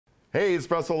Hey,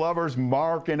 espresso lovers,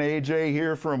 Mark and AJ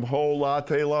here from Whole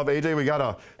Latte Love. AJ, we got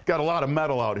a lot of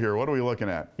metal out here. What are we looking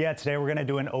at? Yeah, today we're going to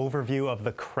do an overview of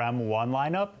the Crem One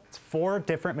lineup. It's 4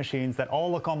 different machines that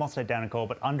all look almost identical,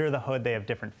 but under the hood they have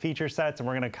different feature sets, and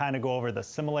we're going to kind of go over the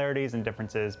similarities and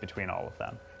differences between all of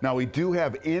them. Now, we do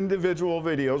have individual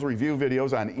videos, review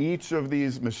videos on each of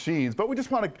these machines, but we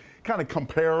just want to kind of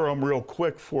compare them real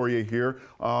quick for you here.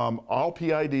 All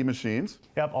PID machines.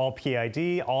 Yep, all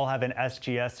PID, all have an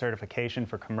SGS certification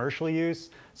for commercial use,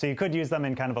 so you could use them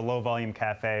in kind of a low-volume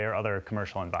cafe or other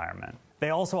commercial environment. They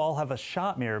also all have a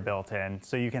shot mirror built in,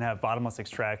 so you can have bottomless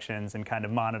extractions and kind of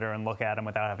monitor and look at them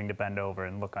without having to bend over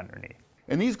and look underneath.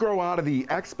 And these grow out of the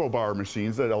Expo Bar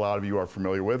machines that a lot of you are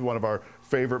familiar with, one of our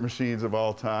favorite machines of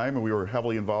all time, and we were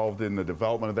heavily involved in the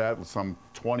development of that some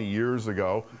 20 years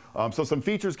ago. So some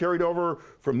features carried over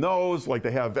from those, like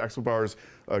they have Expo Bar's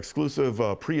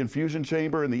exclusive pre-infusion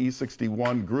chamber in the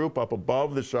E61 group up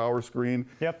above the shower screen.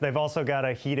 Yep, they've also got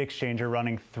a heat exchanger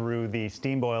running through the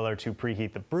steam boiler to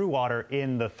preheat the brew water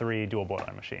in the 3 dual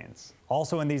boiler machines.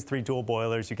 Also in these 3 dual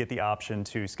boilers, you get the option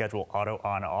to schedule auto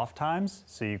on-off times,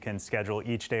 so you can schedule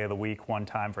each day of the week one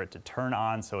time for it to turn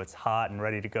on so it's hot and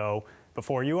ready to go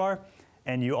before you are.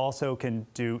 And you also can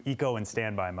do eco and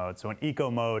standby mode. So in eco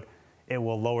mode, it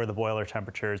will lower the boiler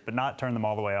temperatures but not turn them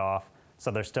all the way off, so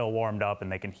they're still warmed up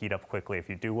and they can heat up quickly if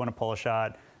you do want to pull a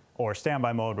shot, or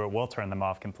standby mode where it will turn them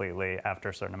off completely after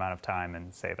a certain amount of time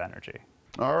and save energy.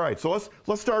 All right, so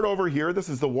let's start over here. This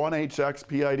is the one HX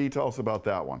PID. Tell us about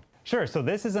that one. Sure, so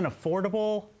this is an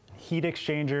affordable heat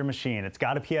exchanger machine. It's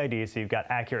got a PID, so you've got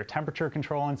accurate temperature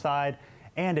control inside,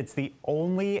 and it's the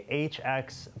only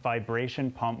HX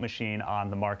vibration pump machine on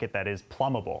the market that is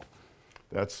plumbable.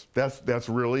 That's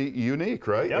really unique,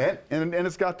 right? Yep. And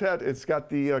it's got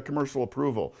the commercial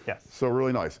approval. Yes. So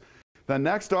really nice. Then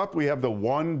next up we have the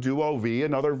One Duo V,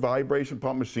 another vibration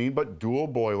pump machine, but dual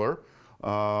boiler.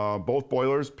 Both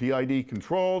boilers PID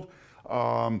controlled.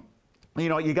 You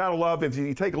know, you gotta love, if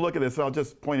you take a look at this, I'll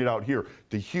just point it out here,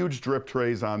 the huge drip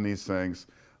trays on these things.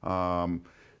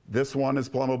 This one is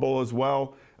plumbable as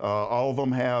well. All of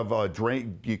them have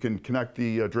drain, you can connect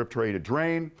the drip tray to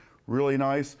drain, really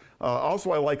nice.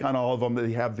 Also I like on all of them that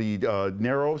they have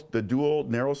the dual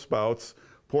narrow spouts,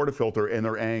 portafilter, and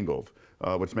they're angled,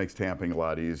 which makes tamping a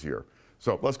lot easier.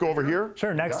 So let's go over here.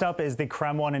 Sure, next up is the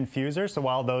Crem One INFUSER. So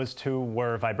while those 2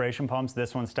 were vibration pumps,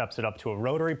 this one steps it up to a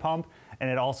rotary pump, and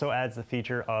it also adds the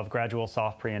feature of gradual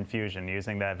soft pre-infusion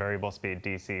using that variable speed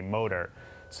DC motor.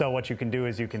 So what you can do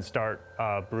is you can start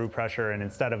brew pressure, and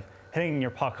instead of hitting your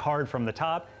puck hard from the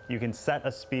top, you can set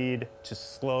a speed to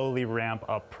slowly ramp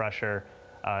up pressure,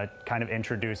 kind of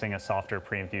introducing a softer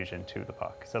pre-infusion to the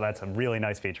puck. So that's a really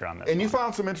nice feature on this And one. you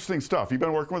found some interesting stuff. You've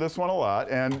been working with this one a lot.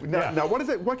 And now what is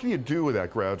it? What can you do with that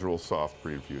gradual soft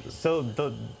pre-infusion?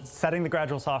 So setting the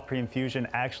gradual soft pre-infusion,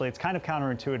 actually, it's kind of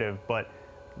counterintuitive, but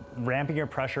ramping your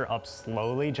pressure up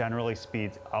slowly generally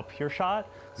speeds up your shot.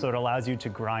 So it allows you to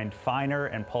grind finer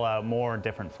and pull out more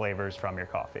different flavors from your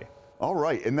coffee. All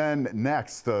right, and then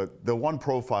next, the One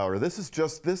Profiler.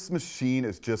 This machine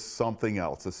is just something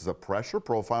else. This is a pressure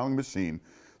profiling machine.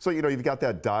 So, you know, you've got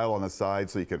that dial on the side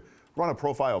so you can run a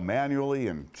profile manually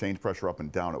and change pressure up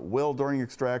and down at will during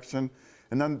extraction.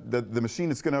 And then the machine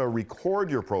is gonna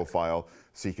record your profile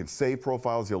so you can save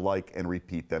profiles you like and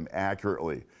repeat them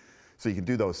accurately. So you can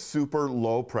do those super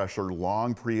low pressure,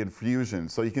 long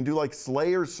pre-infusions. So you can do like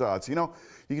Slayer shots, you know,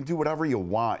 you can do whatever you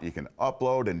want. You can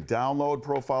upload and download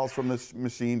profiles from this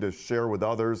machine to share with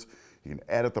others. You can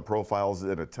edit the profiles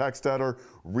in a text editor.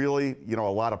 Really, you know,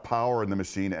 a lot of power in the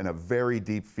machine and a very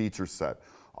deep feature set.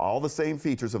 All the same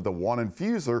features of the One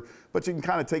INFUSER, but you can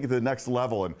kind of take it to the next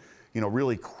level and, you know,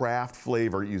 really craft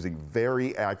flavor using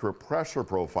very accurate pressure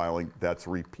profiling that's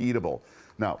repeatable.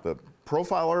 Now, the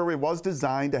Profiler was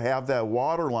designed to have that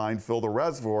water line fill the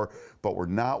reservoir, but we're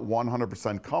not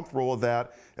 100% comfortable with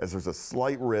that, as there's a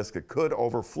slight risk it could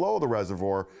overflow the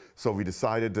reservoir, so we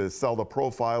decided to sell the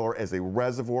Profiler as a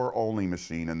reservoir-only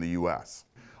machine in the US.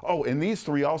 Oh, and these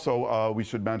 3 also, we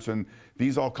should mention,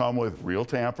 these all come with real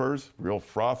tampers, real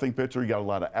frothing pitcher. You got a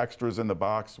lot of extras in the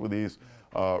box with these.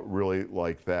 Really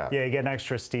like that. Yeah, you get an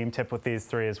extra steam tip with these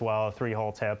 3 as well, a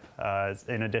 3-hole tip,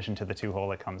 in addition to the 2-hole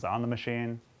that comes on the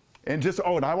machine. And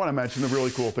and I want to mention the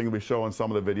really cool thing we show in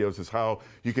some of the videos is how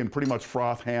you can pretty much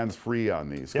froth hands-free on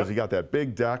these, because you got that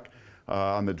big deck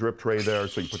on the drip tray there,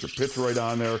 so you can put your pitcher right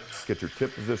on there, get your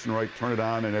tip position right, turn it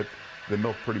on, and the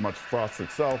milk pretty much froths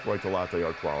itself right to latte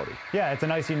art quality. Yeah, it's a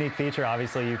nice unique feature.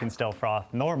 Obviously, you can still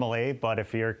froth normally, but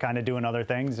if you're kind of doing other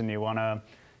things and you want to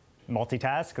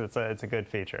multitask, it's a good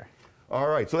feature. All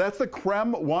right, so that's the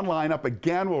Crem One lineup.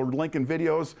 Again, we're linking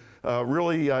videos,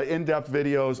 really in-depth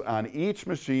videos on each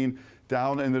machine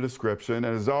down in the description. And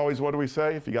as always, what do we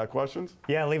say if you got questions?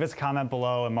 Yeah, leave us a comment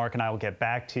below and Mark and I will get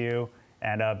back to you.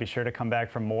 And be sure to come back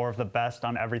for more of the best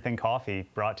on everything coffee,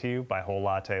 brought to you by Whole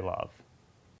Latte Love.